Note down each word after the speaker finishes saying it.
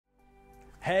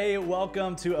Hey,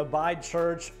 welcome to Abide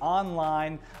Church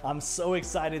Online. I'm so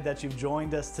excited that you've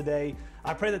joined us today.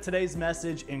 I pray that today's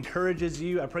message encourages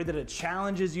you. I pray that it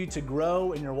challenges you to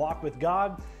grow in your walk with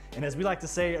God. And as we like to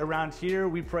say around here,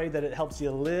 we pray that it helps you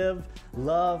live,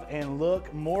 love, and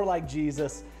look more like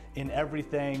Jesus in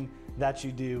everything that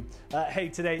you do. Hey,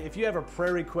 today, if you have a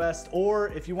prayer request or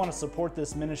if you want to support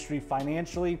this ministry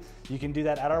financially, you can do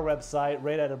that at our website,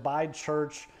 right at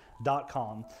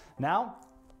abidechurch.com. Now,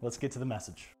 let's get to the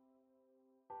message.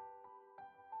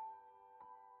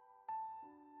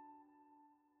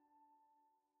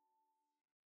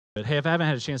 Hey, if I haven't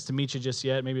had a chance to meet you just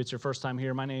yet, maybe it's your first time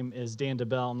here, my name is Dan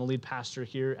DeBell. I'm the lead pastor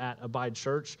here at Abide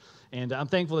Church, and I'm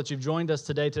thankful that you've joined us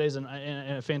today. Today's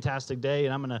a fantastic day,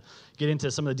 and I'm going to get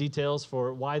into some of the details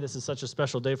for why this is such a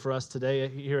special day for us today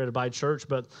here at Abide Church.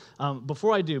 But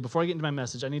before I get into my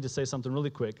message, I need to say something really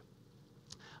quick.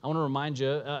 I want to remind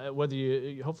you,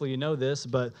 hopefully you know this,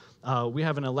 but we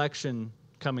have an election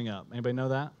coming up. Anybody know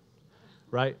that?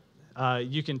 Right?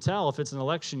 You can tell if it's an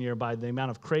election year by the amount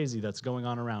of crazy that's going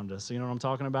on around us. You know what I'm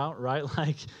talking about, right?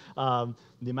 Like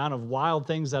the amount of wild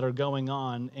things that are going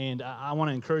on. And I want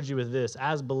to encourage you with this.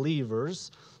 As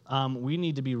believers, we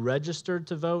need to be registered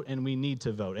to vote, and we need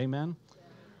to vote. Amen?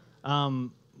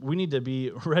 We need to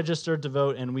be registered to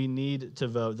vote, and we need to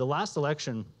vote. The last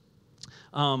election...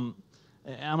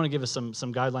 I'm going to give us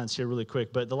some guidelines here really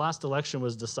quick, but the last election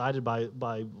was decided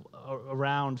by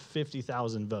around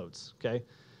 50,000 votes, okay?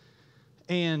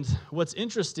 And what's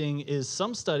interesting is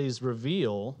some studies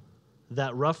reveal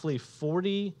that roughly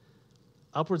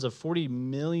upwards of 40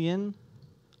 million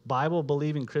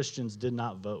Bible-believing Christians did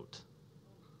not vote.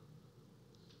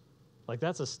 Like,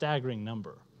 that's a staggering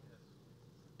number.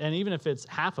 And even if it's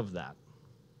half of that,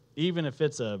 even if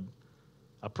it's a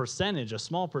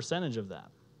small percentage of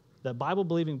that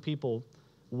Bible-believing people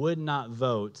would not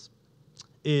vote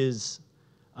is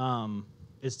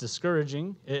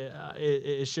discouraging.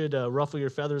 It should ruffle your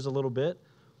feathers a little bit.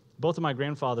 Both of my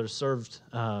grandfathers served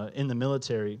in the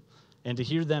military, and to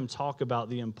hear them talk about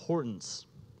the importance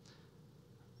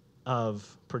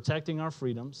of protecting our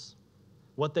freedoms,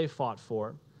 what they fought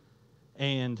for,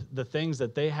 and the things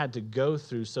that they had to go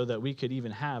through so that we could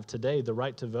even have today the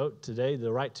right to vote, today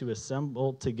the right to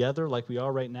assemble together like we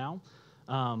are right now.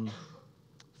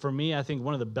 For me, I think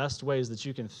one of the best ways that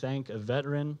you can thank a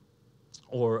veteran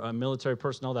or a military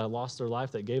personnel that lost their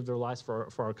life, that gave their lives for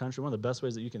our country, one of the best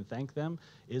ways that you can thank them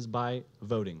is by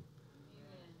voting.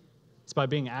 Amen. It's by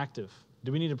being active.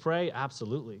 Do we need to pray?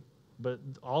 Absolutely. But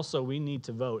also we need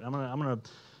to vote. I'm gonna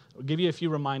give you a few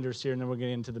reminders here, and then we'll get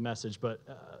into the message. But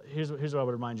here's what I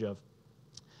would remind you of.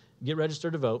 Get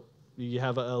registered to vote. You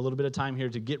have a little bit of time here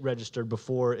to get registered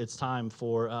before it's time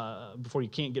before you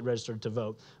can't get registered to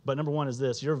vote. But number one is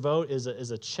this: your vote is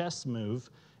a chess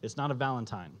move. It's not a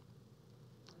Valentine.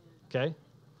 Okay?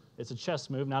 It's a chess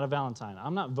move, not a Valentine.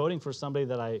 I'm not voting for somebody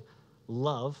that I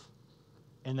love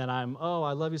and that I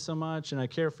love you so much and I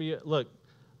care for you. Look,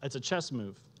 it's a chess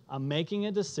move. I'm making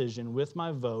a decision with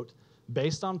my vote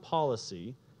based on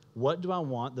policy. What do I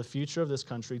want the future of this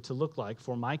country to look like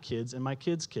for my kids and my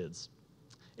kids' kids?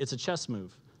 It's a chess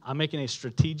move. I'm making a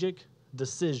strategic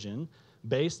decision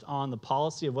based on the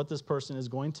policy of what this person is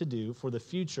going to do for the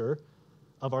future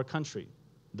of our country.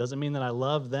 Doesn't mean that I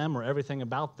love them or everything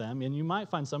about them, and you might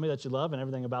find somebody that you love and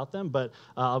everything about them, but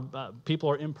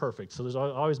people are imperfect, so there's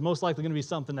always most likely going to be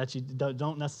something that you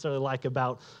don't necessarily like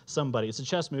about somebody. It's a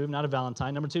chess move, not a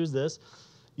Valentine. Number two is this: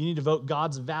 you need to vote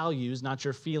God's values, not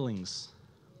your feelings.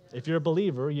 If you're a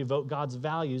believer, you vote God's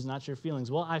values, not your feelings.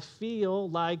 Well, I feel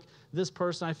like this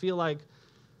person,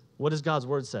 what does God's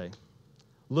word say?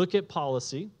 Look at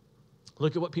policy,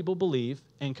 look at what people believe,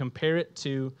 and compare it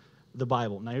to the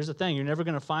Bible. Now, here's the thing. You're never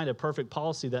going to find a perfect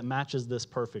policy that matches this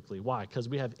perfectly. Why? Because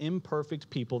we have imperfect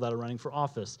people that are running for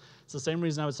office. It's the same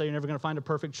reason I would say you're never going to find a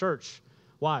perfect church.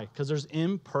 Why? Because there's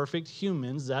imperfect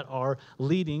humans that are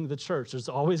leading the church. There's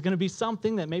always going to be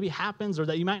something that maybe happens or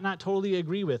that you might not totally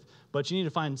agree with, but you need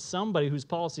to find somebody whose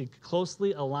policy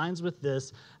closely aligns with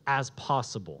this as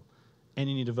possible, and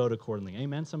you need to vote accordingly.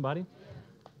 Amen, somebody?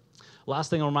 Yeah.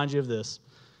 Last thing I'll remind you of this.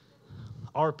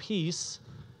 Our peace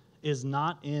is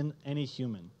not in any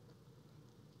human.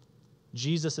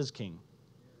 Jesus is king.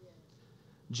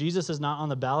 Jesus is not on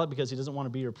the ballot because he doesn't want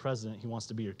to be your president. He wants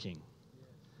to be your king.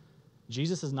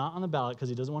 Jesus is not on the ballot because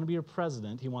he doesn't want to be your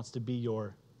president. He wants to be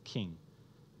your king.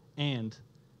 And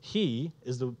he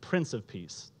is the Prince of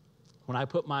Peace. When I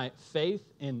put my faith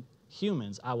in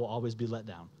humans, I will always be let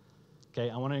down. Okay,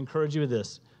 I want to encourage you with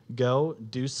this. Go,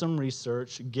 do some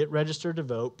research, get registered to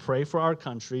vote, pray for our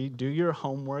country, do your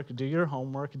homework,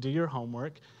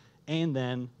 and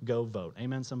then go vote.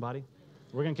 Amen, somebody?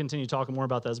 We're going to continue talking more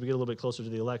about that as we get a little bit closer to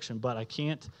the election, but I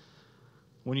can't,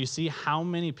 when you see how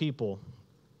many people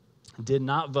did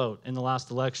not vote in the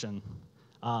last election,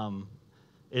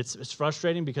 it's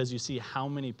frustrating because you see how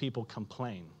many people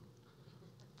complain,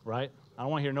 right? I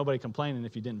don't want to hear nobody complaining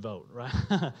if you didn't vote, right?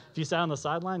 If you sat on the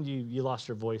sideline, you lost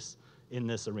your voice in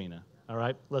this arena. All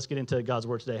right, let's get into God's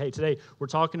word today. Hey, today we're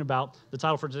talking about, the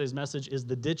title for today's message is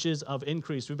The Ditches of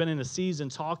Increase. We've been in a season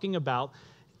talking about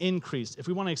increase. If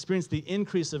we want to experience the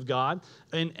increase of God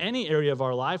in any area of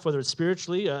our life, whether it's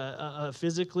spiritually,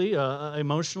 physically,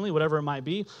 emotionally, whatever it might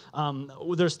be,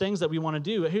 there's things that we want to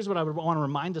do. Here's what I would want to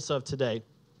remind us of today.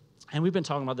 And we've been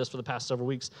talking about this for the past several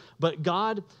weeks, but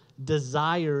God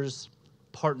desires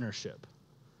partnership.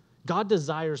 God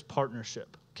desires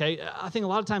partnership. Okay, I think a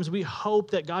lot of times we hope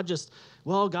that God's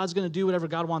going to do whatever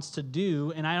God wants to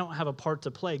do, and I don't have a part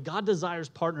to play. God desires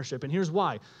partnership, and here's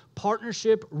why.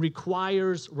 Partnership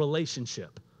requires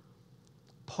relationship.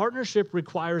 Partnership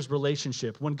requires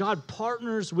relationship. When God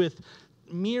partners with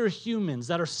mere humans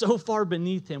that are so far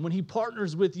beneath him, when he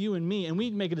partners with you and me, and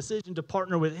we make a decision to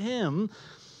partner with him,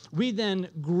 we then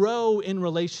grow in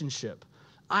relationship.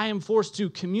 I am forced to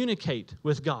communicate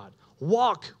with God,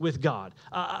 walk with God,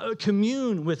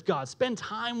 commune with God, spend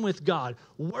time with God,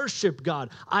 worship God.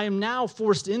 I am now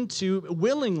forced into,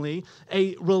 willingly,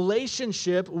 a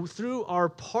relationship through our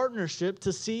partnership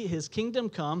to see his kingdom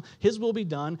come, his will be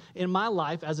done in my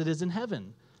life as it is in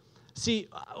heaven. See,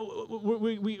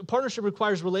 partnership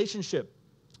requires relationship.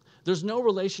 There's no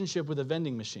relationship with a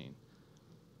vending machine.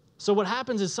 So what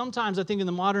happens is sometimes I think in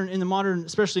the modern,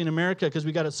 especially in America, because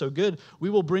we got it so good, we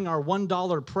will bring our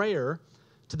 $1 prayer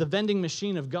to the vending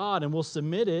machine of God, and we'll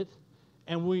submit it,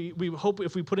 and we hope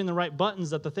if we put in the right buttons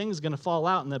that the thing's going to fall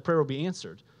out and that prayer will be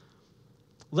answered.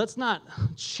 Let's not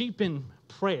cheapen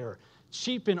prayer,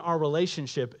 cheapen our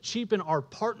relationship, cheapen our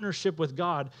partnership with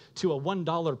God to a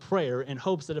 $1 prayer in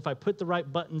hopes that if I put the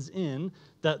right buttons in,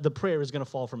 that the prayer is going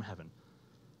to fall from heaven.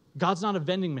 God's not a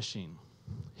vending machine.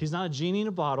 He's not a genie in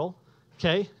a bottle,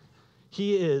 okay?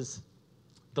 He is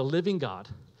the living God,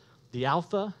 the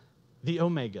Alpha, the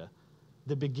Omega,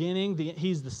 the beginning.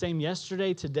 He's the same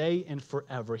yesterday, today, and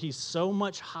forever. He's so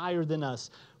much higher than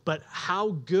us, but how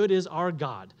good is our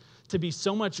God to be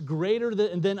so much greater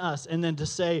than us, and then to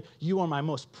say, you are my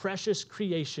most precious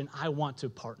creation, I want to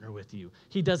partner with you.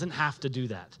 He doesn't have to do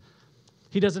that.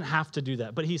 He doesn't have to do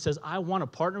that, but he says, I want to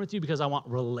partner with you because I want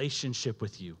relationship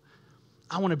with you.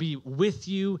 I want to be with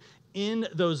you in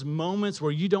those moments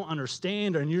where you don't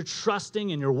understand and you're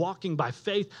trusting and you're walking by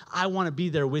faith. I want to be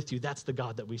there with you. That's the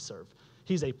God that we serve.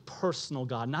 He's a personal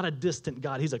God, not a distant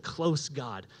God. He's a close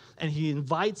God. And he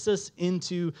invites us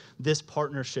into this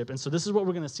partnership. And so this is what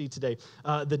we're going to see today.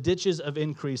 The ditches of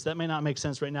increase. That may not make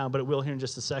sense right now, but it will here in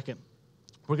just a second.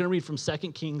 We're going to read from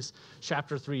 2 Kings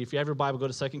chapter 3. If you have your Bible, go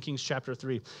to 2 Kings chapter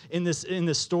 3. In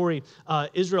this story,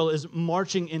 Israel is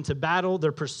marching into battle.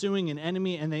 They're pursuing an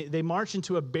enemy, and they march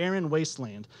into a barren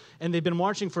wasteland. And they've been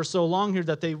marching for so long here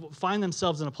that they find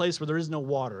themselves in a place where there is no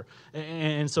water.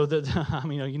 And so,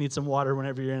 you need some water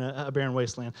whenever you're in a barren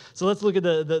wasteland. So let's look at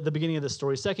the beginning of the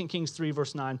story. 2 Kings 3,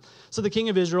 verse 9. So the king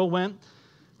of Israel went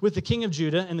with the king of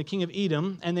Judah and the king of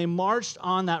Edom, and they marched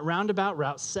on that roundabout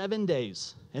route 7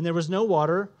 days. And there was no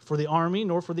water for the army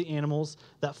nor for the animals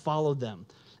that followed them.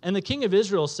 And the king of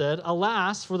Israel said,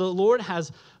 Alas, for the Lord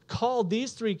has called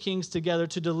these 3 kings together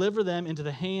to deliver them into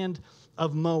the hand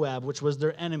of Moab, which was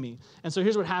their enemy. And so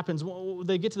here's what happens.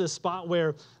 They get to this spot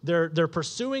where they're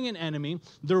pursuing an enemy,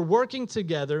 they're working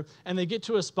together, and they get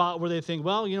to a spot where they think,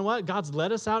 well, you know what? God's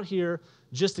led us out here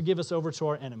just to give us over to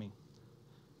our enemy.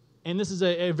 And this is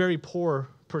a very poor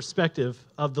perspective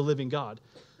of the living God.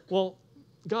 Well,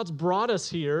 God's brought us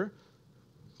here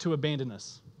to abandon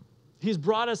us. He's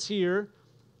brought us here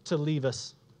to leave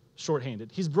us shorthanded.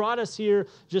 He's brought us here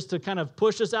just to kind of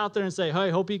push us out there and say,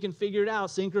 hey, hope you can figure it out,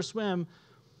 sink or swim.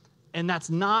 And that's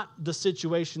not the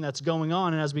situation that's going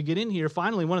on. And as we get in here,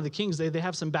 finally, one of the kings, they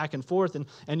have some back and forth,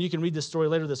 and you can read this story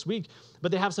later this week,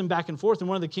 but they have some back and forth, and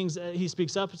one of the kings, he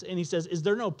speaks up, and he says, is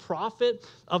there no prophet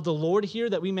of the Lord here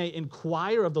that we may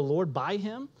inquire of the Lord by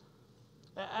him?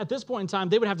 At this point in time,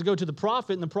 they would have to go to the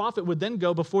prophet, and the prophet would then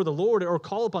go before the Lord or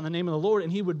call upon the name of the Lord,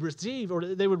 and he would receive, or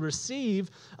they would receive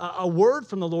a word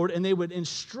from the Lord, and they would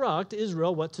instruct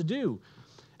Israel what to do.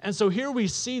 And so here we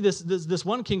see this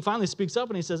one king finally speaks up,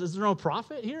 and he says, is there no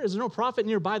prophet here? Is there no prophet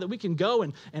nearby that we can go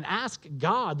and ask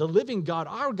God, the living God,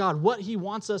 our God, what he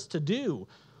wants us to do?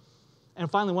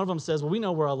 And finally, one of them says, well, we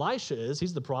know where Elisha is.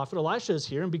 He's the prophet. Elisha is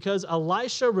here. And because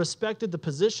Elisha respected the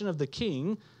position of the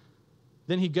king,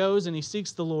 then he goes and he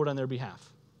seeks the Lord on their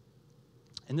behalf.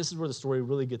 And this is where the story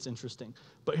really gets interesting.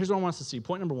 But here's what I want us to see.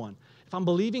 Point number one, if I'm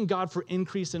believing God for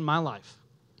increase in my life,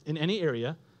 in any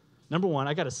area, number one,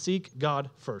 I got to seek God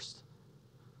first.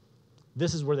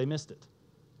 This is where they missed it.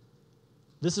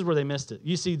 This is where they missed it.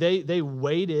 You see, they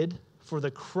waited for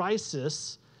the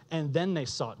crisis, and then they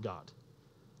sought God.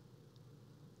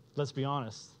 Let's be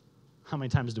honest. How many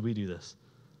times do we do this?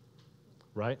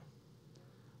 Right?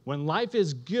 When life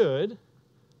is good,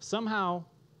 somehow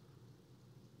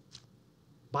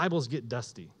Bibles get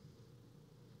dusty.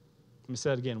 Let me say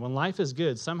that again. When life is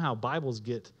good, somehow Bibles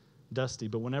get dusty.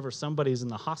 But whenever somebody's in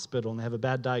the hospital and they have a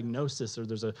bad diagnosis, or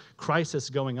there's a crisis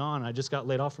going on, I just got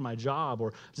laid off from my job,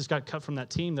 or just got cut from that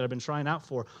team that I've been trying out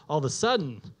for, all of a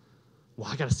sudden, well,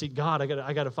 I got to seek God.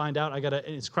 I got to find out.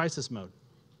 It's crisis mode.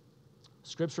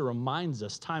 Scripture reminds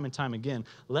us time and time again,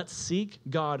 let's seek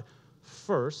God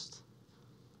first.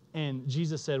 And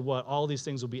Jesus said, what? All these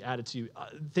things will be added to you.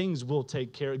 Things will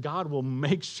take care of. God will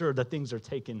make sure that things are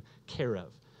taken care of.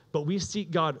 But we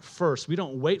seek God first. We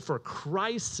don't wait for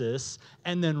crisis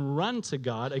and then run to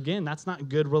God. Again, that's not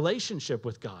good relationship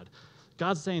with God.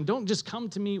 God's saying, don't just come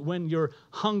to me when you're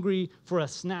hungry for a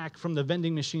snack from the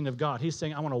vending machine of God. He's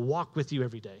saying, I want to walk with you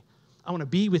every day. I want to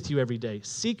be with you every day.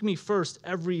 Seek me first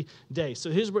every day. So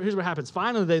here's what happens.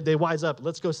 Finally, they wise up.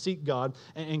 Let's go seek God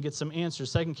and get some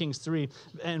answers. 2 Kings 3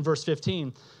 and verse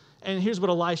 15. And here's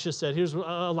what Elisha said. Here's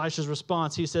Elisha's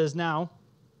response. He says, now,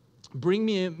 bring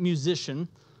me a musician.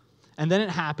 And then it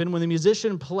happened when the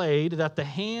musician played that the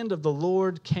hand of the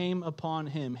Lord came upon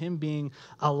him being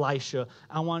Elisha.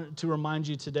 I want to remind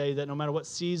you today that no matter what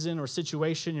season or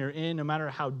situation you're in, no matter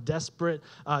how desperate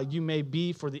you may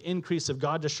be for the increase of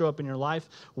God to show up in your life,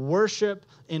 worship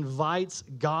invites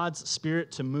God's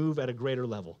Spirit to move at a greater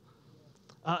level.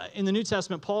 In the New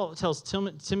Testament, Paul tells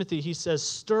Timothy, he says,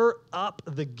 stir up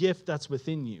the gift that's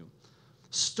within you.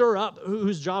 Stir up,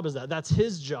 whose job is that? That's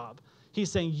his job. He's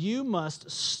saying you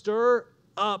must stir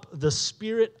up the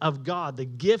Spirit of God, the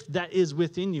gift that is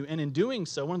within you. And in doing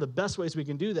so, one of the best ways we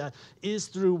can do that is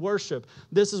through worship.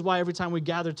 This is why every time we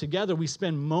gather together, we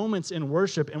spend moments in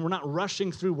worship, and we're not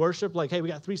rushing through worship like, hey, we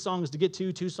got 3 songs to get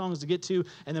to, 2 songs to get to,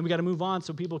 and then we got to move on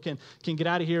so people can get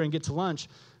out of here and get to lunch.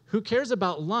 Who cares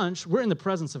about lunch? We're in the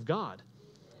presence of God.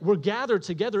 We're gathered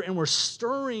together, and we're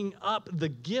stirring up the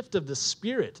gift of the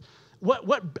Spirit.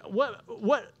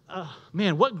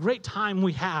 Man, what great time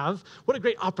we have. What a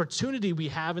great opportunity we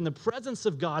have in the presence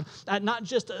of God at not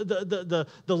just the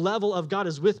level of God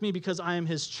is with me because I am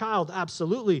his child,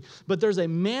 absolutely, but there's a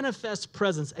manifest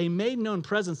presence, a made-known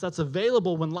presence that's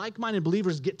available when like-minded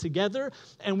believers get together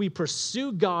and we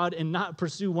pursue God and not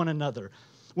pursue one another.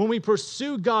 When we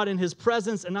pursue God in his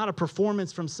presence and not a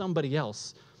performance from somebody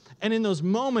else. And in those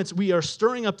moments, we are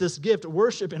stirring up this gift.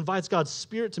 Worship invites God's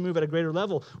Spirit to move at a greater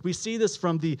level. We see this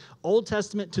from the Old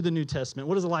Testament to the New Testament.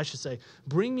 What does Elisha say?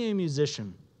 Bring me a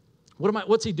musician.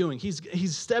 What's he doing?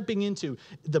 He's stepping into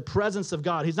the presence of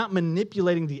God. He's not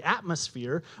manipulating the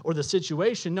atmosphere or the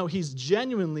situation. No, he's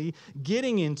genuinely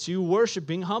getting into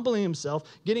worshiping, humbling himself,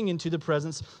 getting into the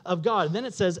presence of God. And then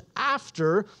it says,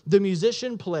 after the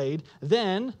musician played,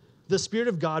 then the Spirit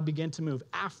of God began to move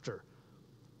after.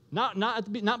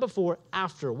 Not before,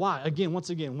 after. Why? Once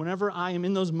again, whenever I am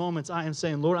in those moments, I am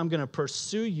saying, Lord, I'm going to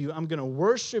pursue you. I'm going to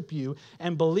worship you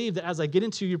and believe that as I get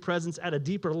into your presence at a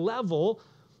deeper level,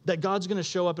 that God's going to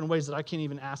show up in ways that I can't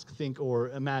even ask, think, or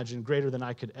imagine, greater than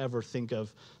I could ever think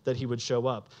of that he would show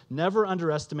up. Never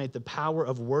underestimate the power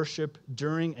of worship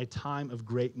during a time of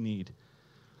great need.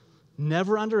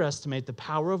 Never underestimate the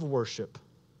power of worship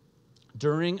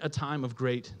during a time of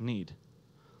great need.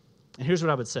 And here's what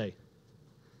I would say.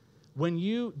 When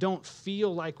you don't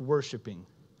feel like worshiping,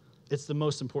 it's the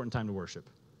most important time to worship.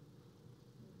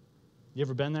 You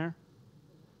ever been there?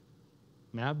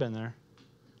 I mean, I've been there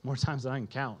more times than I can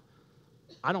count.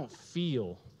 I don't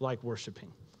feel like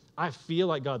worshiping. I feel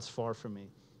like God's far from me.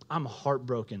 I'm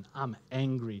heartbroken. I'm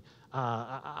angry.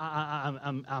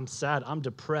 I'm sad. I'm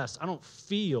depressed. I don't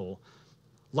feel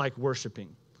like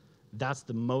worshiping. That's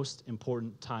the most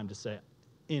important time to say,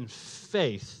 in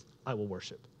faith, I will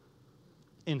worship.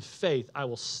 In faith, I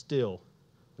will still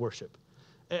worship.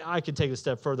 I could take it a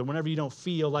step further. Whenever you don't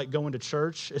feel like going to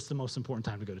church, it's the most important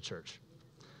time to go to church.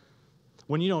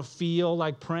 When you don't feel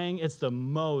like praying, it's the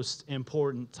most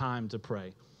important time to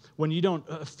pray. When you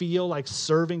don't feel like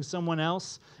serving someone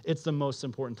else, it's the most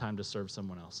important time to serve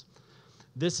someone else.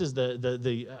 This is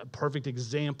the perfect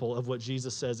example of what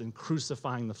Jesus says in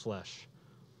crucifying the flesh.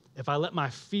 If I let my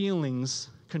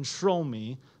feelings control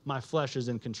me, my flesh is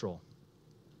in control.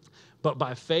 But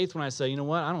by faith, when I say, you know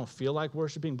what, I don't feel like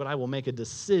worshiping, but I will make a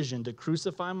decision to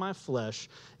crucify my flesh,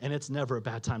 and it's never a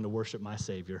bad time to worship my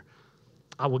Savior.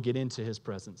 I will get into his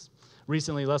presence.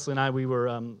 Recently, Leslie and I, we were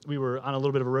on a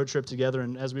little bit of a road trip together,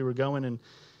 and as we were going, and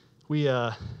we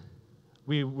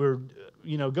were,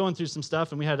 going through some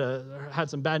stuff, and we had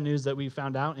some bad news that we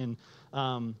found out, and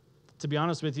to be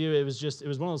honest with you, it was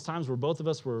one of those times where both of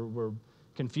us were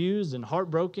confused and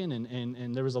heartbroken,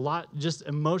 and there was a lot just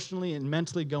emotionally and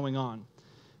mentally going on.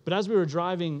 But as we were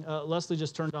driving, Leslie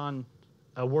just turned on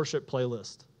a worship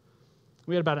playlist.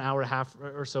 We had about an hour and a half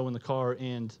or so in the car,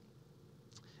 and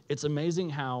it's amazing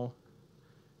how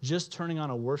just turning on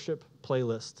a worship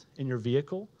playlist in your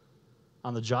vehicle,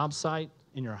 on the job site,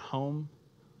 in your home,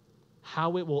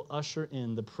 how it will usher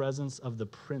in the presence of the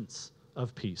Prince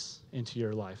of Peace into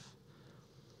your life.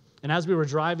 And as we were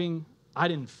driving, I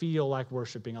didn't feel like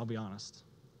worshiping, I'll be honest.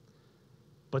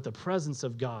 But the presence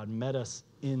of God met us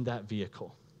in that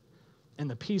vehicle. And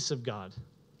the peace of God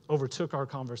overtook our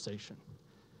conversation.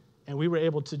 And we were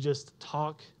able to just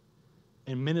talk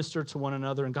and minister to one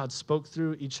another, and God spoke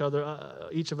through each of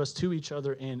us to each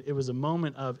other, and it was a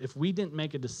moment of, if we didn't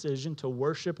make a decision to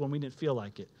worship when we didn't feel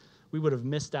like it, we would have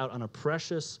missed out on a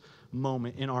precious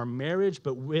moment in our marriage,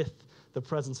 but with the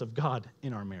presence of God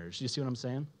in our marriage. Do you see what I'm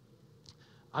saying?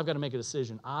 I've got to make a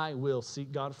decision. I will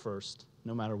seek God first,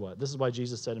 no matter what. This is why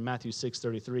Jesus said in Matthew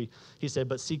 6:33, he said,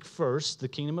 but seek first the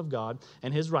kingdom of God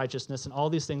and his righteousness, and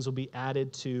all these things will be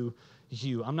added to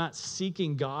you. I'm not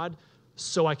seeking God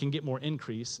so I can get more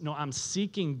increase. No, I'm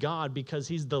seeking God because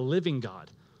he's the living God.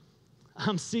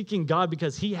 I'm seeking God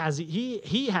because he has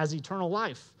eternal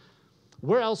life.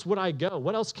 Where else would I go?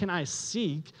 What else can I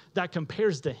seek that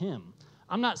compares to him?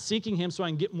 I'm not seeking him so I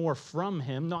can get more from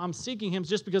him. No, I'm seeking him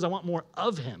just because I want more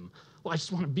of him. Well,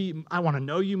 I want to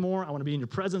know you more. I want to be in your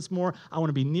presence more. I want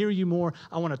to be near you more.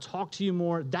 I want to talk to you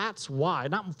more. That's why. I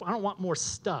don't want more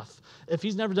stuff. If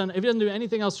he doesn't do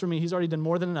anything else for me, he's already done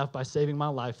more than enough by saving my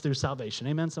life through salvation.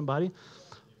 Amen, somebody?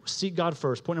 Seek God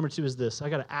first. Point number 2 is this. I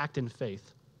got to act in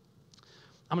faith.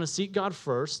 I'm going to seek God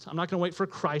first. I'm not going to wait for a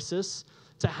crisis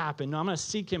to happen. No, I'm going to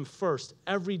seek him first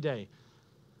every day.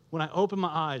 When I open my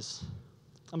eyes,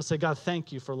 I'm going to say, God,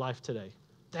 thank you for life today.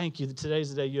 Thank you that today's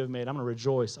the day you have made. I'm going to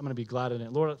rejoice. I'm going to be glad in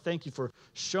it. Lord, thank you for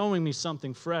showing me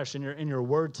something fresh in your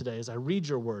word today as I read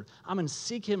your word. I'm going to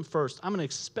seek him first. I'm going to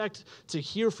expect to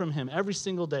hear from him every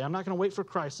single day. I'm not going to wait for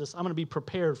crisis. I'm going to be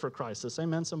prepared for crisis.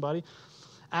 Amen, somebody?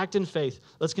 Act in faith.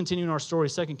 Let's continue in our story.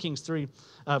 2 Kings 3,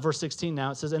 verse 16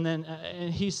 now. It says, and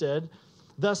he said,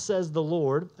 thus says the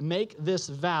Lord, make this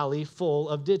valley full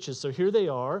of ditches. So here they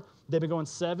are. They've been going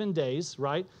 7 days,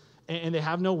 right? And they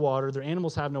have no water. Their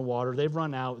animals have no water. They've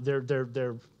run out.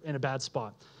 They're in a bad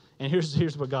spot. And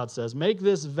here's what God says. Make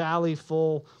this valley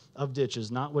full of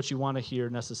ditches. Not what you want to hear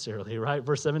necessarily, right?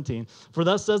 Verse 17. For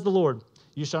thus says the Lord,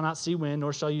 you shall not see wind,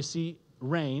 nor shall you see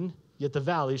rain, yet the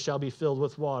valley shall be filled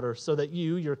with water, so that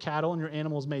you, your cattle, and your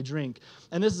animals may drink.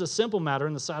 And this is a simple matter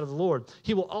in the sight of the Lord.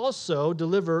 He will also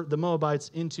deliver the Moabites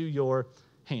into your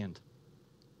hand.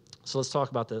 So let's talk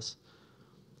about this.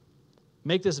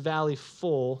 Make this valley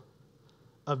full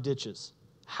of ditches.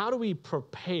 How do we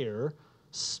prepare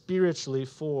spiritually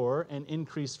for an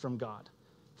increase from God?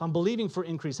 If I'm believing for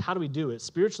increase, how do we do it?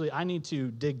 Spiritually, I need to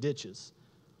dig ditches.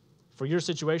 For your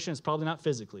situation, it's probably not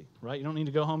physically, right? You don't need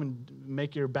to go home and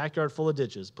make your backyard full of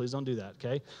ditches. Please don't do that,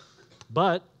 okay?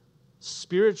 But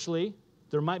spiritually,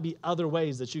 there might be other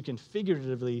ways that you can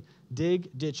figuratively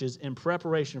dig ditches in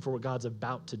preparation for what God's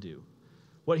about to do,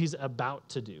 what he's about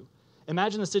to do.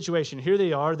 Imagine the situation. Here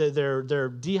they are. They're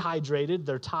dehydrated.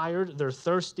 They're tired. They're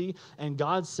thirsty. And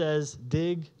God says,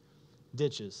 dig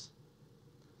ditches.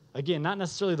 Again, not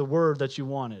necessarily the word that you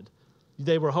wanted.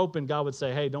 They were hoping God would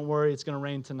say, hey, don't worry, it's going to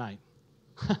rain tonight.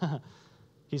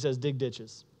 He says, dig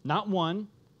ditches. Not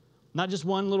just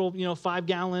one little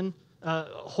 5-gallon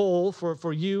hole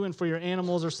for you and for your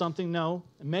animals or something. No,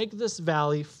 make this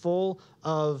valley full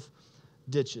of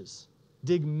ditches.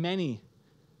 Dig many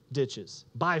ditches.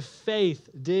 By faith,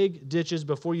 dig ditches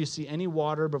before you see any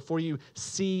water, before you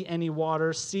see any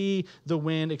water, see the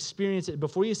wind, experience it.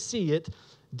 Before you see it,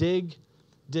 dig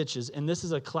ditches. And this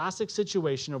is a classic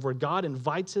situation of where God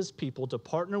invites his people to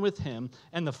partner with him,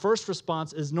 and the first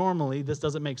response is normally, this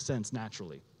doesn't make sense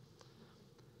naturally.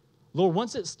 Lord,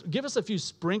 give us a few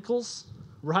sprinkles,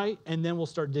 right? And then we'll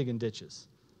start digging ditches.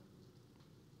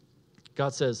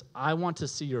 God says, I want to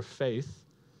see your faith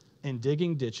in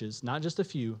digging ditches, not just a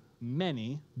few,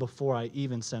 many, before I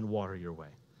even send water your way.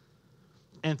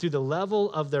 And through the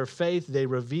level of their faith, they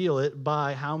reveal it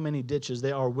by how many ditches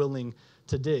they are willing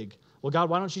to dig. Well,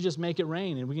 God, why don't you just make it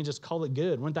rain and we can just call it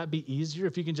good? Wouldn't that be easier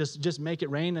if you can just make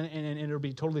it rain and it'll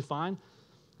be totally fine?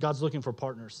 God's looking for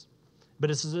partners. But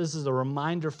this is a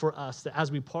reminder for us that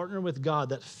as we partner with God,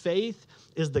 that faith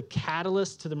is the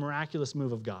catalyst to the miraculous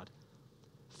move of God.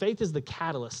 Faith is the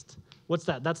catalyst. What's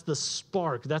that? That's the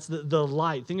spark. That's the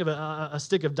light. Think of a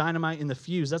stick of dynamite in the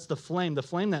fuse. That's the flame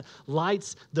that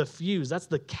lights the fuse. That's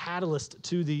the catalyst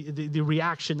to the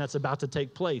reaction that's about to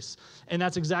take place. And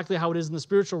that's exactly how it is in the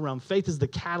spiritual realm. Faith is the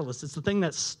catalyst. It's the thing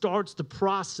that starts the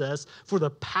process for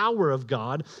the power of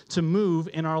God to move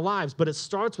in our lives. But it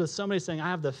starts with somebody saying, I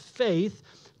have the faith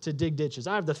to dig ditches.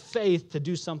 I have the faith to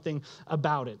do something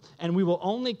about it. And you will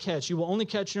only catch in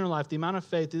your life the amount of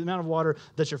faith, the amount of water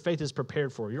that your faith is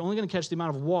prepared for. You're only going to catch the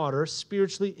amount of water,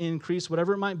 spiritually increase,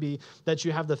 whatever it might be, that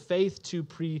you have the faith to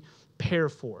prepare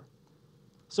for.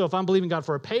 So if I'm believing God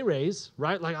for a pay raise,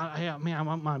 right? Like, I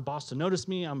want my boss to notice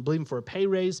me. I'm believing for a pay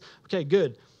raise. Okay,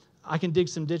 good. I can dig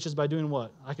some ditches by doing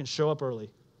what? I can show up early.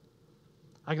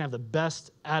 I can have the best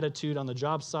attitude on the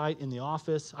job site, in the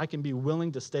office. I can be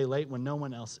willing to stay late when no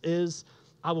one else is.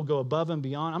 I will go above and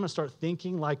beyond. I'm going to start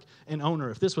thinking like an owner.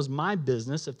 If this was my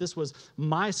business, if this was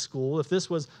my school, if this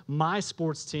was my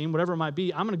sports team, whatever it might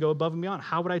be, I'm going to go above and beyond.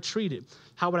 How would I treat it?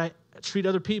 How would I treat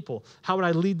other people? How would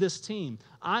I lead this team?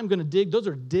 I'm going to dig. Those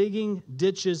are digging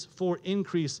ditches for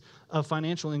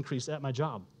financial increase at my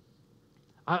job.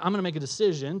 I'm going to make a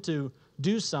decision to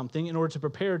do something in order to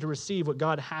prepare to receive what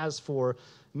God has for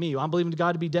me. I'm believing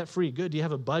God to be debt-free. Good. Do you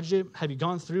have a budget? Have you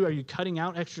gone through? Are you cutting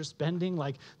out extra spending?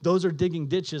 Like, those are digging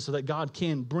ditches so that God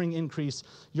can bring increase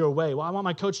your way. Well, I want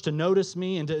my coach to notice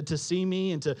me and to see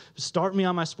me and to start me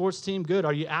on my sports team. Good.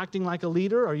 Are you acting like a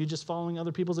leader? Or are you just following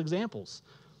other people's examples?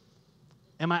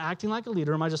 Am I acting like a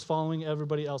leader? Or am I just following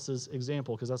everybody else's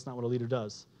example? Because that's not what a leader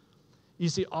does. You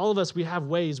see, all of us, we have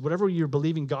ways, whatever you're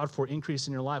believing God for increase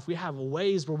in your life, we have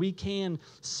ways where we can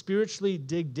spiritually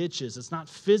dig ditches. It's not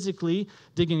physically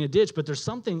digging a ditch, but there's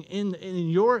something in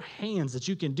your hands that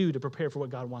you can do to prepare for what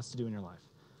God wants to do in your life.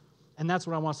 And that's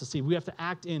what I want us to see. We have to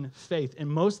act in faith. And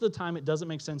most of the time, it doesn't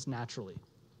make sense naturally.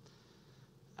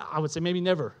 I would say maybe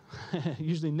never.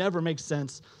 Usually never makes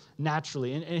sense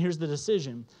naturally. And here's the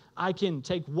decision. I can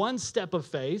take one step of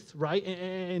faith, right,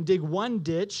 and dig one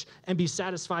ditch and be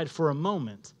satisfied for a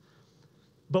moment.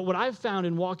 But what I've found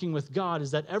in walking with God is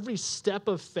that every step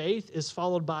of faith is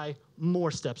followed by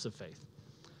more steps of faith.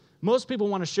 Most people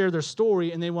want to share their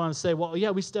story and they want to say, well,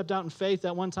 yeah, we stepped out in faith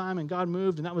that one time and God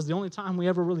moved, and that was the only time we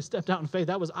ever really stepped out in faith.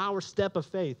 That was our step of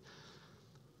faith.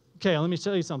 Okay, let me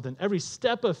tell you something. Every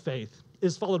step of faith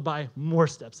is followed by more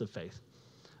steps of faith.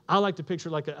 I like to picture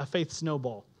like a faith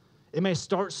snowball. It may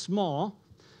start small,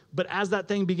 but as that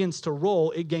thing begins to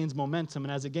roll, it gains momentum.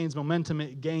 And as it gains momentum,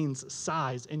 it gains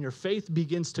size. And your faith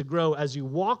begins to grow as you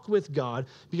walk with God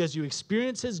because you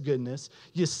experience His goodness,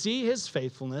 you see His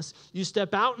faithfulness, you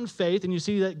step out in faith, and you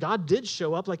see that God did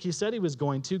show up like He said He was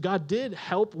going to. God did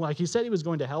help like He said He was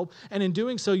going to help. And in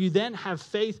doing so, you then have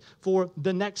faith for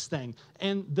the next thing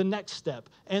and the next step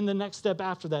and the next step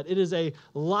after that. It is a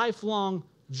lifelong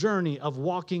journey of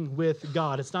walking with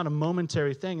God. It's not a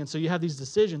momentary thing. And so you have these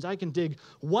decisions. I can dig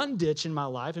one ditch in my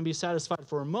life and be satisfied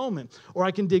for a moment, or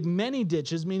I can dig many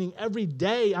ditches, meaning every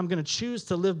day I'm going to choose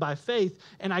to live by faith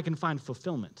and I can find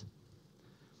fulfillment.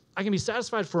 I can be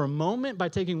satisfied for a moment by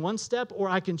taking one step, or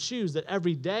I can choose that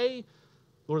every day,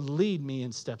 Lord, lead me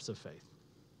in steps of faith.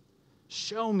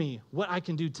 Show me what I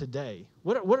can do today.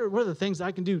 What are the things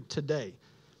I can do today?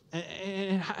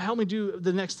 And help me do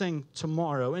the next thing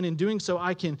tomorrow. And in doing so,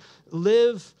 I can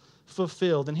live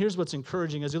fulfilled. And here's what's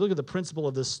encouraging. As you look at the principle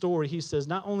of this story, he says,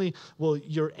 not only will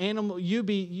you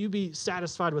be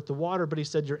satisfied with the water, but he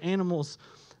said your animals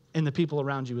and the people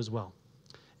around you as well.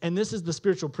 And this is the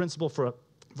spiritual principle for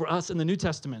us in the New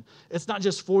Testament. It's not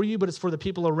just for you, but it's for the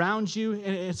people around you,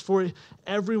 and it's for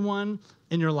everyone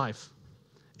in your life.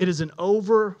 It is an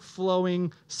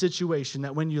overflowing situation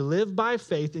that when you live by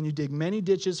faith and you dig many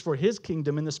ditches for His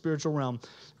kingdom in the spiritual realm,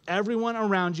 everyone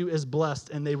around you is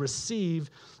blessed and they receive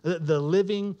the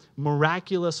living,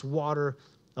 miraculous water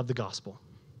of the gospel.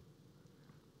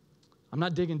 I'm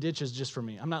not digging ditches just for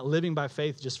me. I'm not living by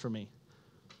faith just for me.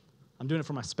 I'm doing it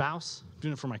for my spouse. I'm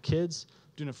doing it for my kids.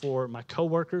 I'm doing it for my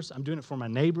coworkers. I'm doing it for my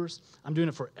neighbors. I'm doing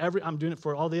it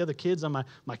for all the other kids on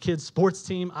my kids' sports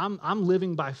team. I'm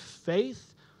living by faith,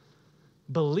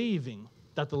 believing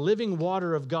that the living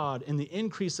water of God and the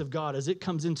increase of God as it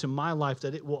comes into my life,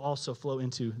 that it will also flow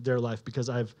into their life because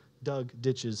I've dug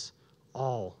ditches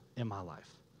all in my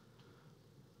life.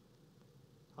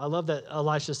 I love that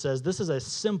Elisha says, this is a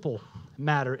simple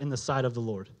matter in the sight of the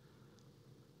Lord.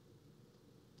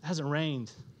 It hasn't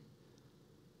rained.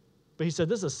 But he said,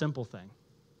 this is a simple thing.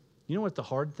 You know what the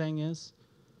hard thing is?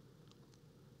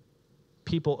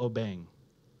 People obeying.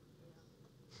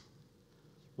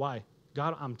 Why?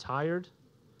 God, I'm tired.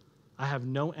 I have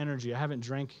no energy. I haven't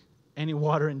drank any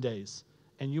water in days.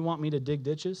 And you want me to dig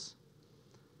ditches?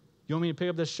 You want me to pick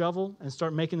up this shovel and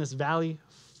start making this valley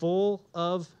full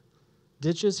of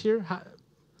ditches here?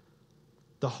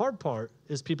 The hard part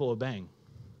is people obeying,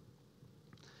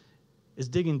 is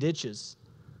digging ditches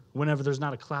whenever there's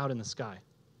not a cloud in the sky.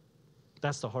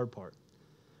 That's the hard part.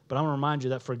 But I want to remind you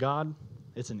that for God,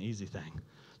 it's an easy thing.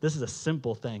 This is a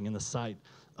simple thing in the sight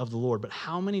of the Lord. But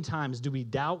how many times do we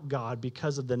doubt God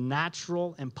because of the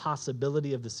natural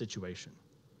impossibility of the situation?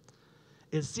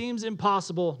 It seems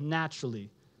impossible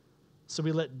naturally, so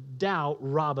we let doubt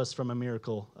rob us from a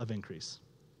miracle of increase.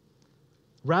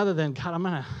 Rather than, God, I'm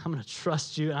gonna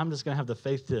trust you, and I'm just gonna have the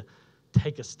faith to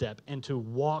take a step and to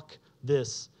walk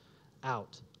this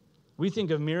out. We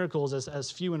think of miracles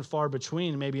as few and far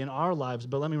between maybe in our lives,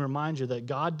 but let me remind you that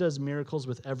God does miracles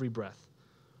with every breath.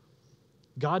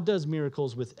 God does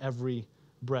miracles with every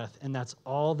breath, and that's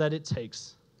all that it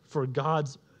takes for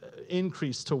God's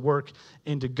increase to work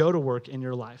and to go to work in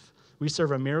your life. We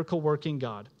serve a miracle-working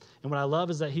God. And what I love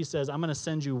is that he says, I'm going to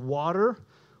send you water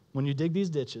when you dig these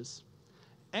ditches.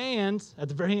 And at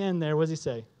the very end there, what does he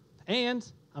say?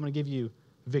 And I'm going to give you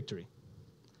victory.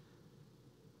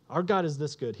 Our God is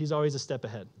this good. He's always a step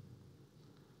ahead.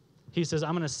 He says,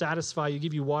 I'm going to satisfy you,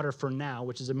 give you water for now,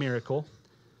 which is a miracle.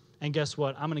 And guess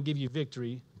what? I'm going to give you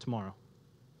victory tomorrow.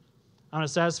 I'm going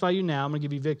to satisfy you now. I'm going to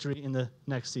give you victory in the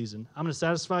next season. I'm going to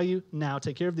satisfy you now,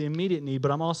 take care of the immediate need,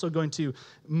 but I'm also going to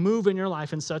move in your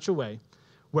life in such a way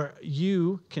where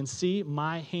you can see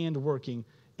my hand working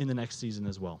in the next season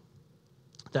as well.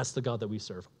 That's the God that we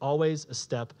serve. Always a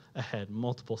step ahead,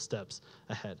 multiple steps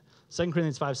ahead. 2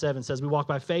 Corinthians 5:7 says we walk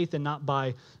by faith and not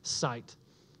by sight.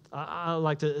 I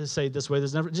like to say it this way.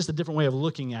 There's never just a different way of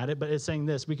looking at it, but it's saying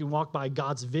this. We can walk by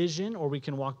God's vision or we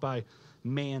can walk by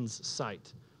man's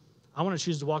sight. I want to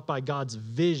choose to walk by God's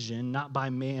vision, not by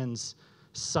man's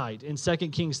sight. In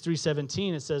 2 Kings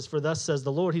 3:17, it says, for thus says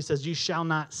the Lord, he says, you shall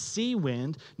not see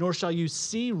wind, nor shall you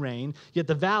see rain, yet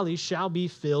the valley shall be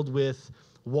filled with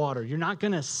water. You're not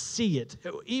going to see it.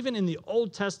 Even in the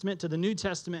Old Testament to the New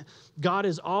Testament, God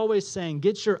is always saying,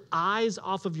 get your eyes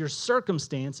off of your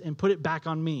circumstance and put it back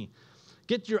on me.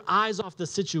 Get your eyes off the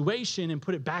situation and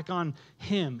put it back on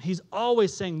him. He's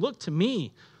always saying, look to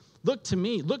me. Look to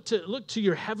me. Look to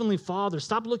your heavenly Father.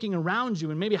 Stop looking around you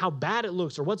and maybe how bad it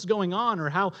looks or what's going on or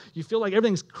how you feel like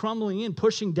everything's crumbling in,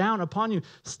 pushing down upon you.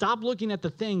 Stop looking at the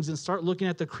things and start looking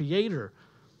at the Creator,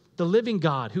 the living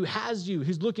God who has you,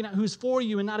 who's for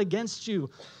you and not against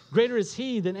you. Greater is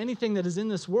he than anything that is in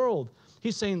this world.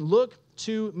 He's saying, look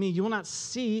to me. You will not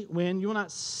see wind. You will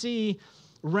not see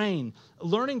rain.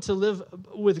 Learning to live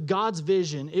with God's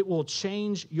vision, it will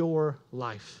change your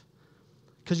life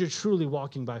because you're truly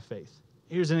walking by faith.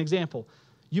 Here's an example.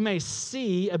 You may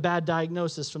see a bad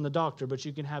diagnosis from the doctor, but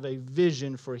you can have a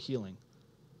vision for healing.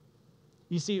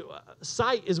 You see,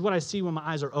 sight is what I see when my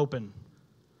eyes are open.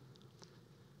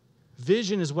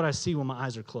 Vision is what I see when my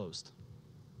eyes are closed.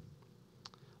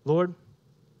 Lord,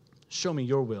 show me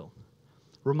your will.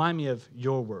 Remind me of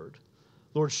your word.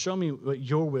 Lord, show me what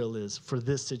your will is for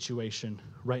this situation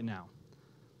right now.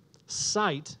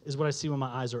 Sight is what I see when my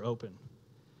eyes are open.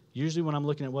 Usually when I'm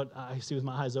looking at what I see with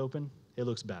my eyes open, it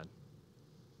looks bad.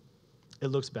 It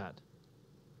looks bad.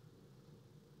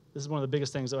 This is one of the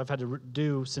biggest things that I've had to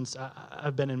do since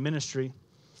I've been in ministry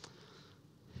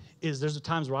is there's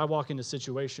times where I walk into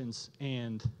situations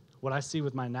and what I see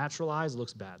with my natural eyes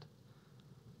looks bad.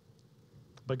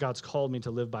 But God's called me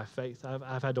to live by faith.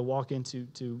 I've had to walk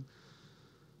into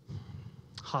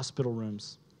hospital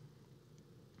rooms.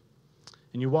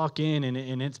 And you walk in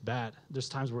and it's bad. There's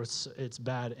times where it's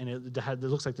bad and it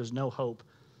looks like there's no hope.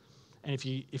 And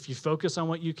if you focus on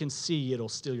what you can see, it'll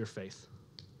steal your faith.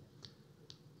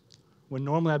 When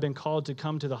normally I've been called to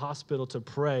come to the hospital to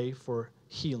pray for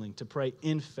healing, to pray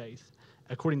in faith,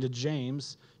 according to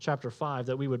James chapter 5,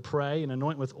 that we would pray and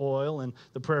anoint with oil, and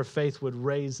the prayer of faith would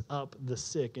raise up the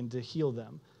sick and to heal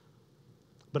them.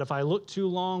 But if I look too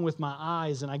long with my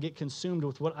eyes and I get consumed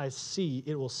with what I see,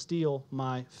 it will steal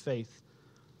my faith.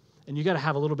 And you got to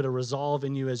have a little bit of resolve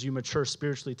in you as you mature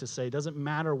spiritually to say, it doesn't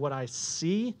matter what I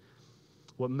see.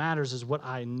 What matters is what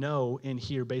I know and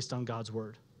hear based on God's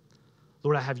word.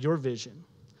 Lord, I have your vision.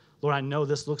 Lord, I know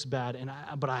this looks bad,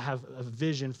 but I have a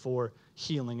vision for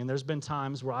healing. And there's been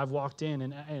times where I've walked in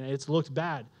and it's looked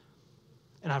bad.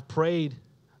 And I've prayed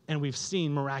and we've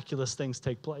seen miraculous things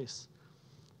take place.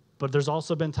 But there's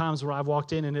also been times where I've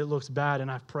walked in and it looks bad and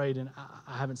I've prayed and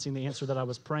I haven't seen the answer that I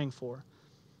was praying for.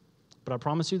 But I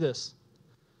promise you this,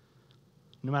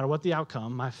 no matter what the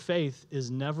outcome, my faith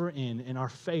is never in, and our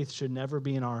faith should never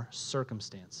be in our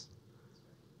circumstance.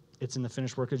 It's in the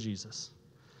finished work of Jesus.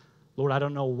 Lord, I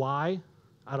don't know why.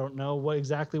 I don't know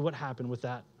exactly what happened with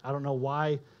that. I don't know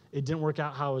why it didn't work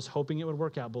out how I was hoping it would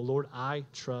work out, but Lord, I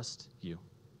trust you.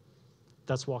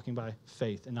 That's walking by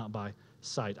faith and not by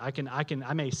sight.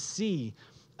 I may see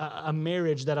a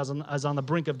marriage that is on the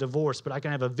brink of divorce, but I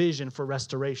can have a vision for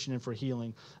restoration and for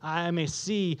healing. I may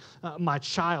see my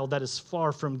child that is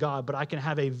far from God, but I can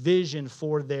have a vision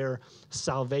for their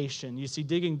salvation. You see,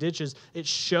 digging ditches, it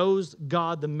shows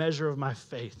God the measure of my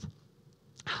faith.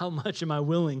 How much am I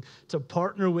willing to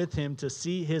partner with him to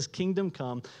see his kingdom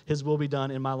come, his will be done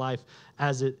in my life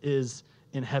as it is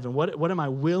in heaven? What am I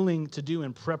willing to do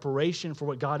in preparation for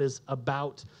what God is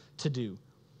about to do?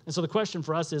 And so the question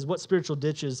for us is, what spiritual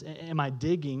ditches am I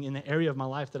digging in the area of my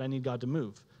life that I need God to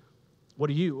move? What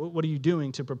are you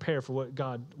doing to prepare for what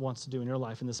God wants to do in your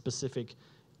life in this specific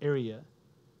area?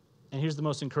 And here's the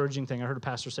most encouraging thing. I heard a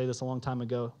pastor say this a long time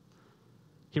ago.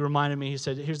 He reminded me, he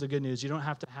said, here's the good news. You don't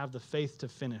have to have the faith to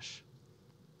finish.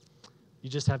 You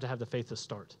just have to have the faith to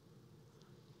start.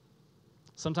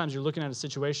 Sometimes you're looking at a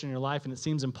situation in your life and it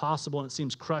seems impossible and it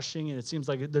seems crushing and it seems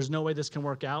like there's no way this can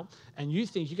work out. And you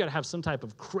think you got to have some type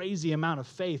of crazy amount of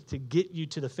faith to get you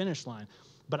to the finish line.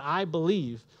 But I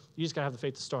believe you just got to have the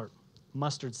faith to start.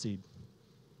 Mustard seed.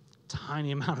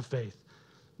 Tiny amount of faith.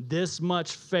 This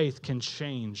much faith can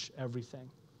change everything.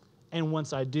 And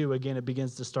once I do, again, it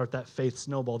begins to start that faith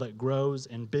snowball that grows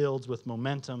and builds with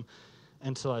momentum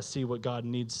until I see what God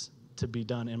needs to be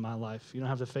done in my life. You don't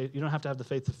have to have the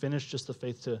faith to finish, just the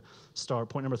faith to start.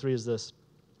 Point number 3 is this.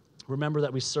 Remember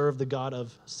that we serve the God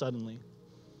of suddenly.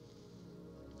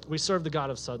 We serve the God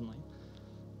of suddenly.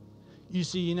 You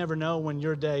see, you never know when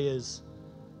your day is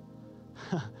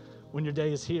when your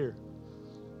day is here.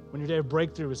 When your day of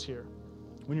breakthrough is here.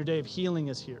 When your day of healing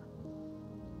is here.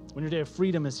 When your day of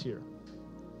freedom is here.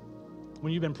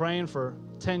 When you've been praying for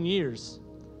 10 years,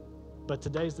 but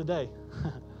today's the day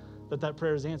that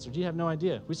prayer is answered. You have no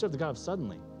idea. We serve the God of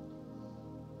suddenly.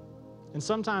 And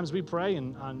sometimes we pray,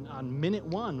 and on minute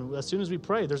 1, as soon as we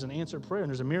pray, there's an answered prayer, and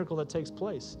there's a miracle that takes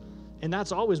place. And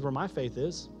that's always where my faith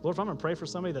is. Lord, if I'm going to pray for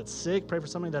somebody that's sick, pray for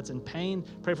somebody that's in pain,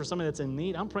 pray for somebody that's in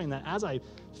need, I'm praying that as I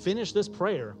finish this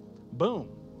prayer, boom,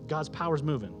 God's power's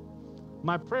moving.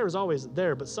 My prayer is always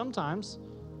there, but sometimes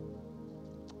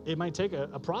it might take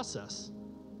a process.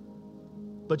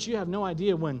 But you have no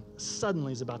idea when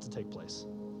suddenly is about to take place.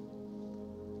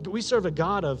 We serve a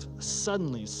God of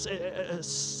suddenly.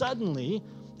 Suddenly,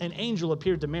 an angel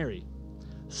appeared to Mary.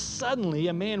 Suddenly,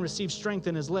 a man received strength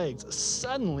in his legs.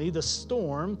 Suddenly, the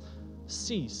storm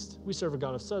ceased. We serve a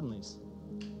God of suddenlies.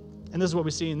 And this is what we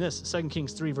see in this, 2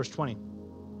 Kings 3, verse 20.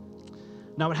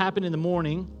 Now, it happened in the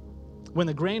morning when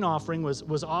the grain offering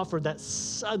was offered that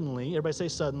suddenly, everybody say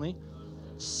suddenly,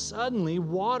 suddenly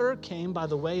water came by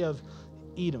the way of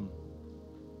Edom.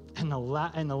 And the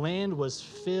land was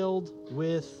filled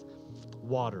with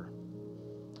water.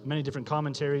 Many different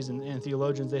commentaries and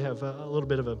theologians, they have a little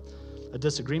bit of a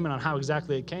disagreement on how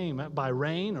exactly it came, by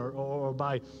rain or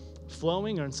by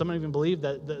flowing, or some even believe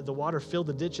that the water filled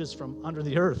the ditches from under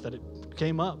the earth, that it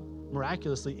came up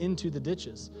miraculously into the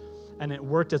ditches, and it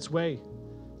worked its way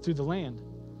through the land.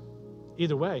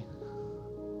 Either way,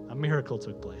 a miracle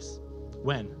took place.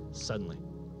 When? Suddenly.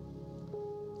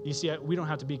 You see, we don't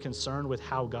have to be concerned with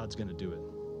how God's going to do it.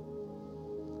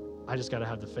 I just got to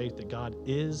have the faith that God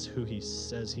is who he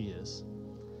says he is.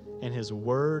 And his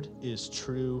word is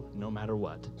true no matter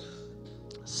what.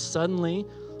 Suddenly,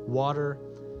 water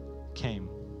came.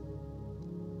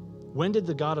 When did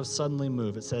the God of suddenly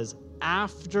move? It says,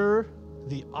 after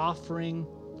the offering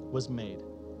was made.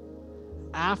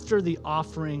 After the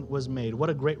offering was made. What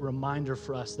a great reminder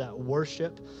for us that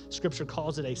worship, Scripture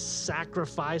calls it a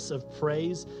sacrifice of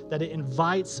praise, that it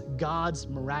invites God's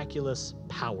miraculous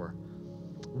power.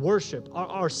 Worship,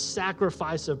 our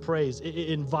sacrifice of praise, it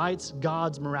invites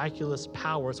God's miraculous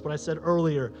power. It's what I said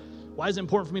earlier. Why is it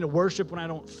important for me to worship when I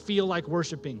don't feel like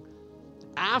worshiping?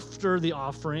 After the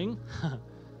offering,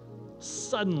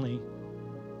 suddenly,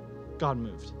 God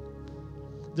moved.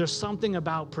 There's something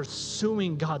about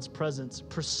pursuing God's presence,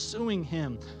 pursuing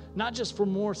him, not just for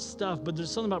more stuff, but there's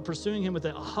something about pursuing him with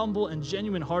a humble and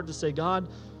genuine heart to say, God,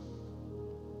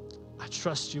 I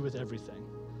trust you with everything.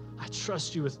 I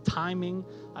trust you with timing.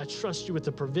 I trust you with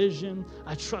the provision.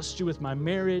 I trust you with my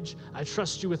marriage. I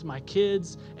trust you with my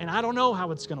kids. And I don't know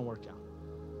how it's going to work out,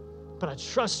 but I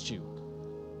trust you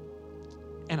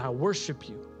and I worship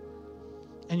you.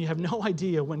 And you have no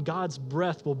idea when God's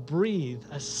breath will breathe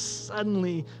a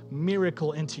suddenly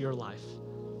miracle into your life.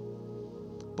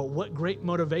 But what great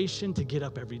motivation to get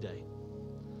up every day.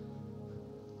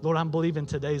 Lord, I'm believing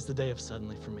today's the day of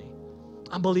suddenly for me.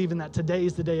 I'm believing that today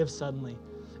is the day of suddenly.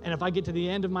 And if I get to the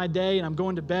end of my day and I'm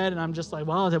going to bed and I'm just like,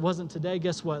 well, that wasn't today,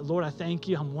 guess what? Lord, I thank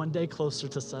you. I'm one day closer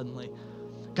to suddenly.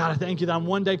 God, I thank you that I'm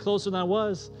one day closer than I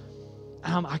was.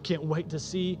 And I can't wait to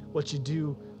see what you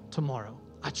do tomorrow.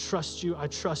 I trust you. I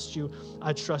trust you.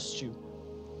 I trust you.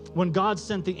 When God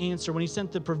sent the answer, when he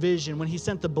sent the provision, when he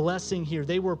sent the blessing here,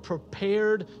 they were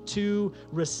prepared to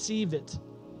receive it.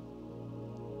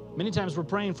 Many times we're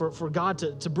praying for God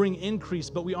to bring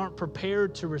increase, but we aren't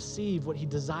prepared to receive what he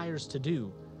desires to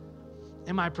do.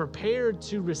 Am I prepared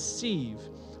to receive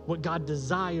what God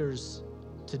desires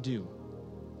to do?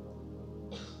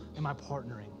 Am I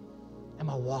partnering? Am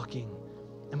I walking?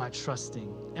 Am I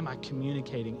trusting? Am I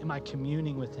communicating? Am I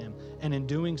communing with him? And in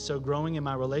doing so, growing in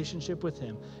my relationship with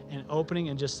him and opening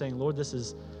and just saying, Lord, this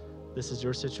is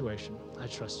your situation. I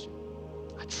trust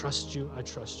you. I trust you. I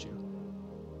trust you.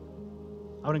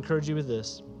 I would encourage you with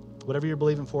this. Whatever you're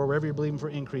believing for, wherever you're believing for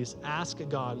increase, ask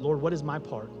God, Lord, what is my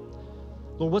part?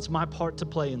 Lord, what's my part to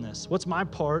play in this? What's my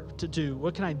part to do?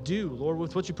 What can I do, Lord,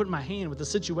 with what you put in my hand, with the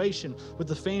situation, with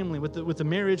the family, with the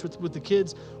marriage, with the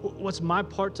kids? What's my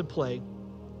part to play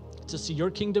to see your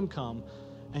kingdom come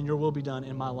and your will be done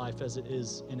in my life as it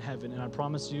is in heaven? And I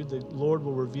promise you, the Lord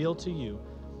will reveal to you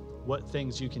what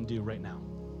things you can do right now.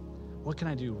 What can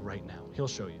I do right now? He'll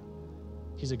show you.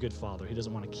 He's a good father. He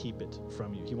doesn't want to keep it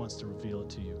from you. He wants to reveal it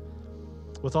to you.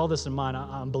 With all this in mind,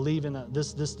 I'm believing that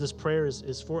this prayer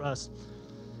is for us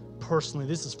personally.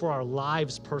 This is for our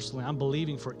lives personally. I'm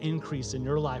believing for increase in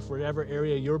your life, whatever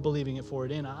area you're believing it for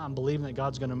it in. I'm believing that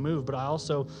God's going to move. But I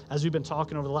also, as we've been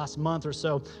talking over the last month or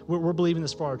so, we're believing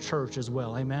this for our church as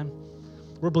well. Amen.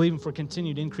 We're believing for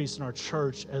continued increase in our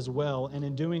church as well. And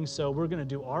in doing so, we're going to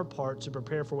do our part to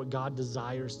prepare for what God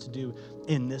desires to do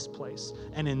in this place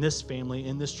and in this family,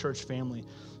 in this church family.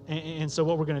 And so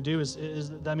what we're going to do is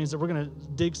that means that we're going to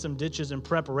dig some ditches in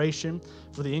preparation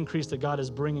for the increase that God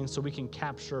is bringing so we can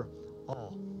capture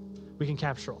all. We can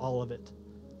capture all of it.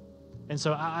 And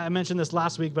so I mentioned this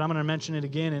last week, but I'm going to mention it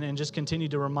again and just continue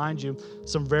to remind you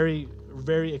some very,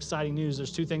 very exciting news.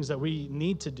 There's two things that we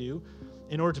need to do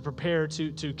in order to prepare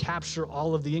to capture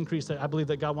all of the increase that I believe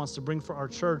that God wants to bring for our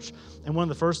church. And one of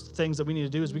the first things that we need to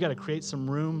do is we got to create some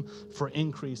room for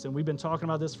increase. And we've been talking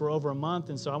about this for over a month.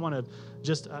 And so I want to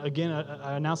just, again,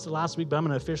 I announced it last week, but I'm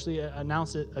going to officially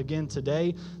announce it again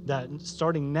today that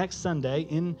starting next Sunday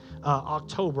in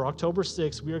October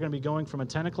 6th, we are going to be going from a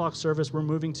 10 o'clock service. We're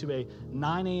moving to a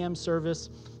 9 a.m.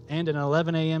 service and an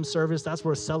 11 a.m. service. That's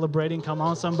where we're celebrating. Come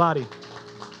on, somebody.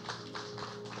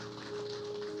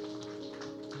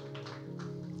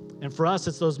 And for us,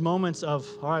 it's those moments of,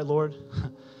 all right, Lord,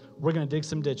 we're going to dig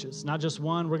some ditches. Not just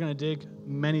one, we're going to dig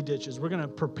many ditches. We're going to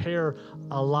prepare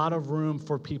a lot of room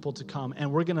for people to come.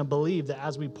 And we're going to believe that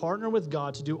as we partner with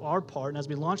God to do our part, and as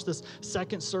we launch this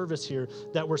second service here,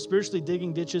 that we're spiritually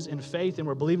digging ditches in faith, and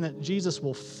we're believing that Jesus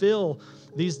will fill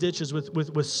these ditches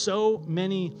with so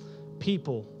many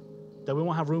people that we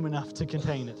won't have room enough to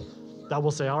contain it. That we'll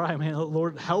say, all right, man,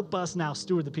 Lord, help us now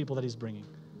steward the people that he's bringing.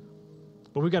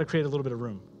 But we've got to create a little bit of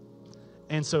room.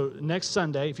 And so next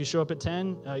Sunday, if you show up at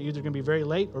 10, you're either going to be very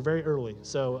late or very early.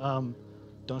 So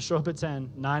don't show up at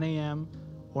 10, 9 a.m.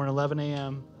 or an 11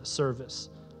 a.m. service.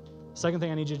 Second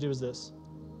thing I need you to do is this.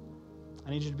 I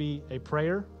need you to be a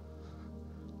prayer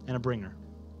and a bringer.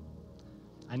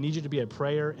 I need you to be a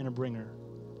prayer and a bringer.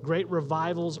 Great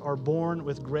revivals are born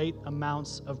with great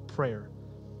amounts of prayer.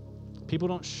 People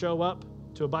don't show up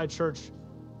to Abide Church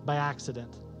by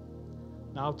accident.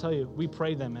 Now, I'll tell you, we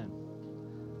pray them in.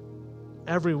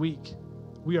 Every week,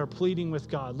 we are pleading with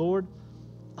God. Lord,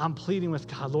 I'm pleading with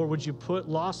God. Lord, would you put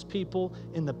lost people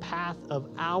in the path of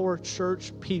our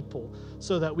church people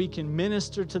so that we can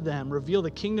minister to them, reveal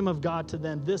the kingdom of God to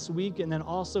them this week, and then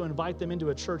also invite them into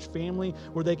a church family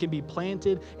where they can be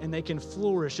planted and they can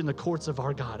flourish in the courts of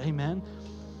our God. Amen.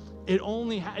 It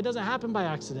doesn't happen by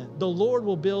accident. The Lord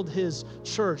will build his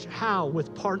church. How?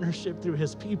 With partnership through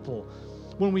his people.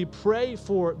 When we pray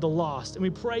for the lost and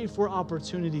we pray for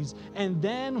opportunities, and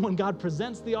then when God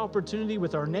presents the opportunity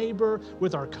with our neighbor,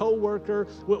 with our coworker,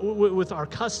 with our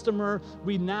customer,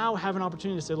 we now have an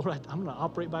opportunity to say, Lord, I'm going to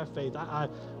operate by faith. I've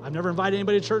never invited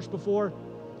anybody to church before,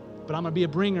 but I'm going to be a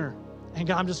bringer. And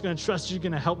God, I'm just going to trust you're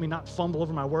going to help me not fumble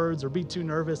over my words or be too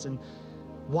nervous, and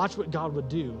watch what God would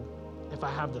do if I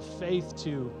have the faith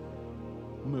to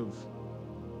move.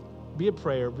 Be a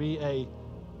prayer, be a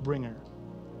bringer.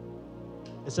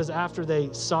 It says after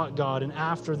they sought God and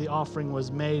after the offering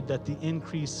was made that the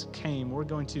increase came. We're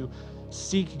going to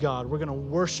seek God. We're going to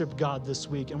worship God this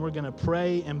week, and we're going to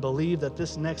pray and believe that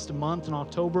this next month in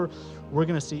October, we're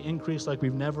going to see increase like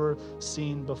we've never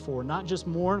seen before. Not just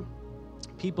more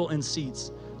people in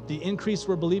seats, The increase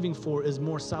we're believing for is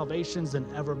more salvations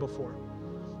than ever before.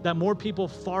 That more people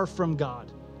far from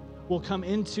God will come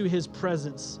into his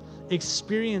presence,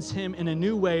 experience him in a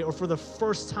new way or for the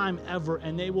first time ever,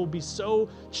 and they will be so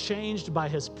changed by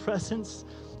his presence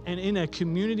and in a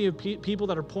community of people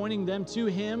that are pointing them to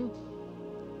him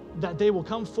that they will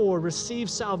come forward, receive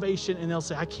salvation, and they'll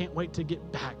say, I can't wait to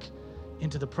get back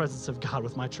into the presence of God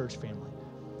with my church family.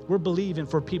 We're believing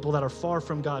for people that are far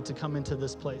from God to come into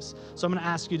this place. So I'm going to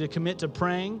ask you to commit to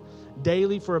praying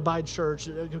daily for Abide Church,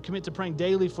 commit to praying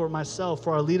daily for myself,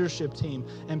 for our leadership team,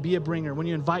 and be a bringer. When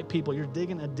you invite people, you're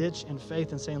digging a ditch in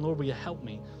faith and saying, Lord, will you help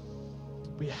me?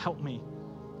 Will you help me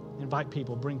invite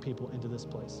people, bring people into this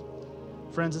place?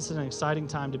 Friends, it's an exciting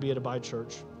time to be at Abide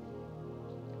Church.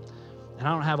 And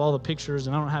I don't have all the pictures,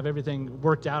 and I don't have everything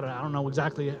worked out, and I don't know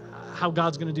exactly how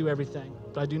God's going to do everything.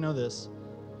 But I do know this.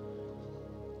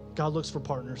 God looks for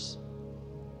partners.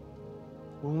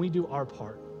 When we do our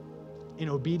part in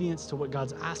obedience to what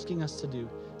God's asking us to do,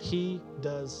 he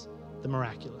does the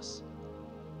miraculous.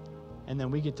 And then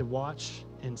we get to watch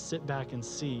and sit back and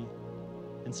see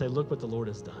and say, look what the Lord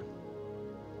has done.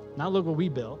 Not look what we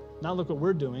built, not look what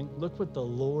we're doing, look what the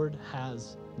Lord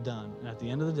has done. And at the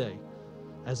end of the day,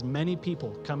 as many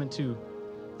people come into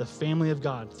the family of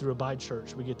God through Abide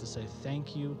Church, we get to say,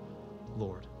 thank you,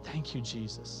 Lord. Thank you,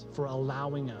 Jesus, for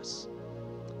allowing us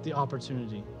the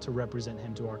opportunity to represent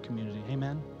him to our community.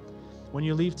 Amen. When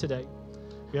you leave today,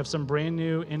 we have some brand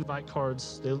new invite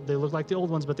cards. They look like the old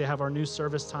ones, but they have our new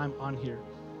service time on here.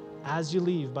 As you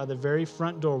leave, by the very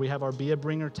front door, we have our Be a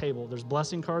Bringer table. There's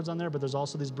blessing cards on there, but there's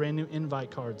also these brand new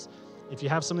invite cards. If you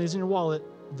have some of these in your wallet,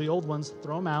 the old ones,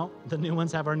 throw them out. The new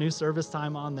ones have our new service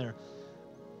time on there.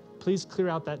 Please clear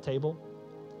out that table.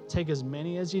 Take as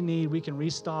many as you need. We can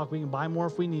restock. We can buy more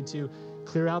if we need to.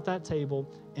 Clear out that table,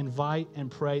 invite and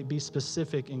pray, be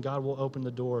specific, and God will open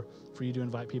the door for you to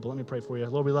invite people. Let me pray for you.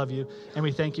 Lord, we love you, and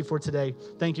we thank you for today.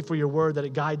 Thank you for your word, that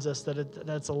it guides us, that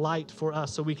it's a light for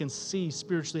us so we can see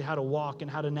spiritually how to walk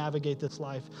and how to navigate this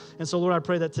life. And so, Lord, I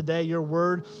pray that today your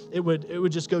word, it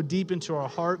would just go deep into our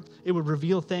heart. It would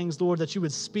reveal things, Lord, that you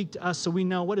would speak to us so we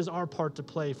know what is our part to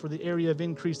play for the area of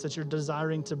increase that you're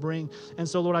desiring to bring. And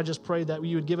so, Lord, I just pray that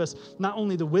you would give us not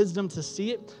only the wisdom to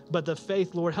see it, but the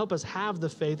faith, Lord. Help us have the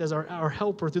faith as our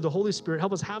helper through the Holy Spirit.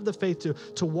 Help us have the faith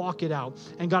to walk it out.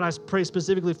 And God, I pray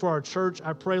specifically for our church.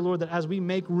 I pray, Lord, that as we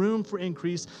make room for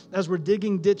increase, as we're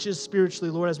digging ditches spiritually,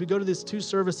 Lord, as we go to these 2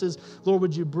 services, Lord,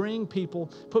 would you bring people,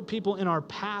 put people in our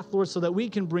path, Lord, so that we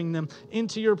can bring them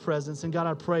into your presence. And God,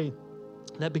 I pray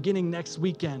that beginning next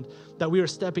weekend, that we are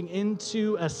stepping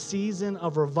into a season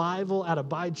of revival at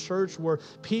Abide Church where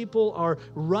people are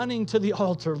running to the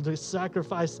altar to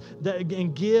sacrifice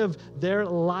and give their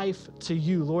life to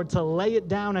you, Lord, to lay it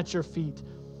down at your feet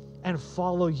and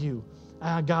follow you.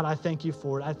 God, I thank you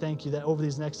for it. I thank you that over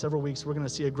these next several weeks, we're going to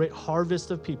see a great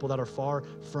harvest of people that are far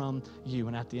from you.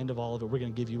 And at the end of all of it, we're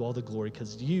going to give you all the glory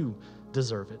because you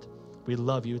deserve it. We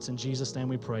love you. It's in Jesus' name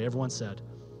we pray. Everyone said,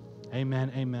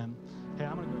 amen, amen. Hey,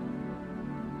 I'm going to go.